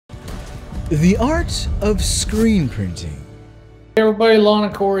The art of screen printing. Hey everybody, Lon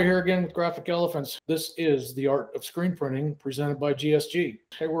and Cory here again with Graphic Elephants. This is the art of screen printing presented by GSG.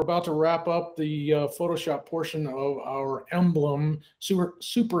 Hey, we're about to wrap up the Photoshop portion of our emblem,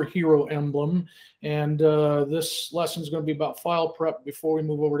 superhero emblem, and this lesson is going to be about file prep before we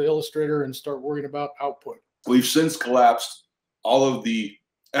move over to Illustrator and start worrying about output. We've since collapsed all of the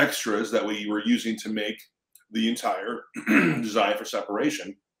extras that we were using to make the entire design for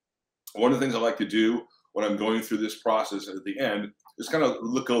separation. One of the things I like to do when I'm going through this process at the end is kind of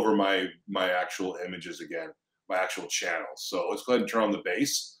look over my actual images again, my actual channels. So let's go ahead and turn on the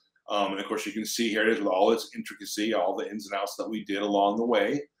base. And of course, you can see here it is with all its intricacy, all the ins and outs that we did along the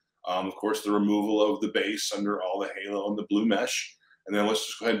way. Of course, the removal of the base under all the halo and the blue mesh. And then let's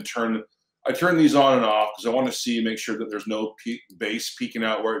just go ahead and I turn these on and off because I want to make sure that there's no base peeking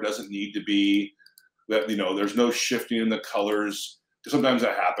out where it doesn't need to be, that, you know, there's no shifting in the colors. Sometimes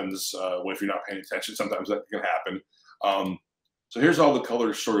that happens if you're not paying attention. Sometimes that can happen. So here's all the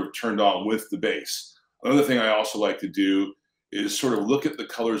colors sort of turned on with the base. Another thing I also like to do is sort of look at the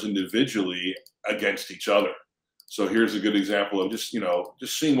colors individually against each other. So here's a good example of just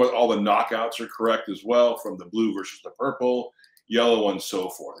seeing what all the knockouts are correct as well, from the blue versus the purple, yellow, and so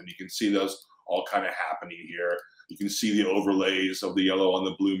forth. And you can see those all kind of happening here. You can see the overlays of the yellow on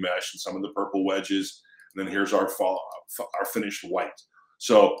the blue mesh and some of the purple wedges. And then here's our finished white.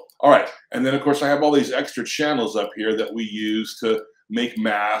 So, all right. And then, of course, I have all these extra channels up here that we use to make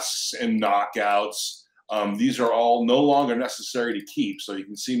masks and knockouts. These are all no longer necessary to keep. So you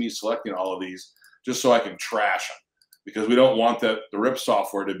can see me selecting all of these just so I can trash them, because we don't want the RIP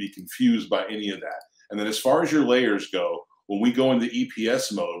software to be confused by any of that. And then as far as your layers go, when we go into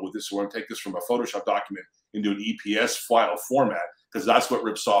EPS mode with this, we're going to take this from a Photoshop document into an EPS file format, because that's what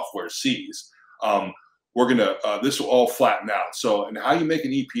RIP software sees. This will all flatten out. So, and how you make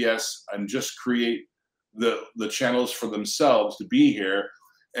an EPS and just create the channels for themselves to be here.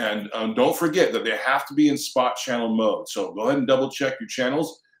 And don't forget that they have to be in spot channel mode. So go ahead and double check your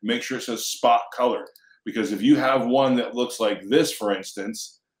channels. Make sure it says spot color, because if you have one that looks like this, for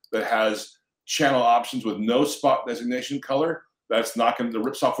instance, that has channel options with no spot designation color, that's not going to, the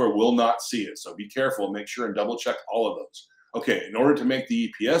RIP software will not see it. So be careful and make sure and double check all of those. Okay, in order to make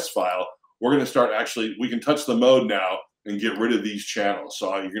the EPS file, we're going to start we can touch the mode now and get rid of these channels.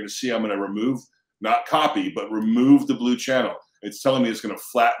 So you're going to see I'm going to remove, not copy, but remove the blue channel. It's telling me it's going to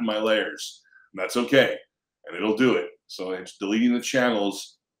flatten my layers. And that's okay. And it'll do it. So it's deleting the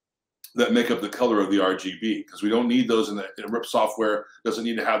channels that make up the color of the RGB, because we don't need those in the RIP software. Doesn't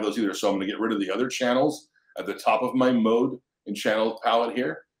need to have those either. So I'm going to get rid of the other channels at the top of my mode and channel palette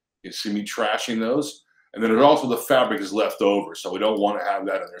here. You see me trashing those. And then there's also the fabric is left over, so we don't want to have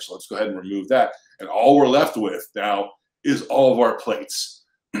that in there. So let's go ahead and remove that. And all we're left with now is all of our plates.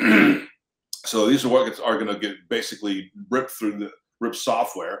 So these are what are going to get basically ripped through the RIP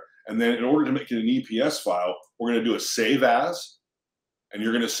software. And then in order to make it an EPS file, we're going to do a save as, and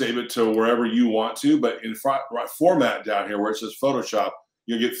you're going to save it to wherever you want to. But in format down here where it says Photoshop,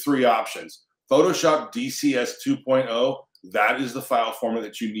 you'll get three options. Photoshop DCS 2.0, that is the file format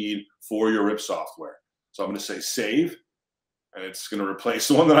that you need for your RIP software. So I'm going to say save, and it's going to replace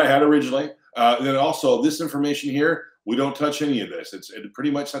the one that I had originally. And then also this information here, we don't touch any of this. It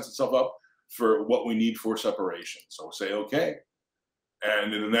pretty much sets itself up for what we need for separation. So we'll say okay.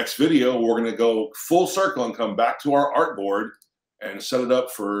 And in the next video, we're going to go full circle and come back to our artboard and set it up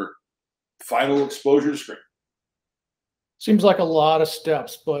for final exposure to screen. Seems like a lot of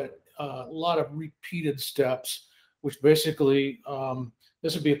steps, but a lot of repeated steps, which basically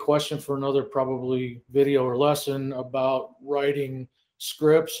this would be a question for another probably video or lesson about writing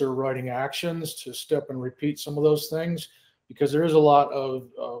scripts or writing actions to step and repeat some of those things, because there is a lot of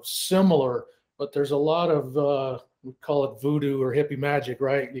similar, but there's a lot of, we call it voodoo or hippie magic,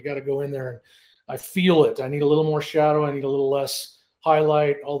 right? You got to go in there and I feel it. I need a little more shadow. I need a little less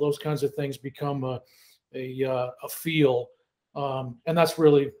highlight. All those kinds of things become a feel. And that's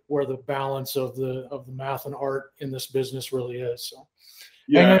really where the balance of the math and art in this business really is. So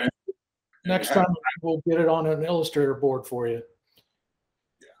yeah, next time we'll get it on an Illustrator board for you.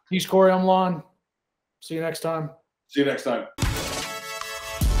 Yeah. He's Cory, I'm Lon. See you next time. See you next time.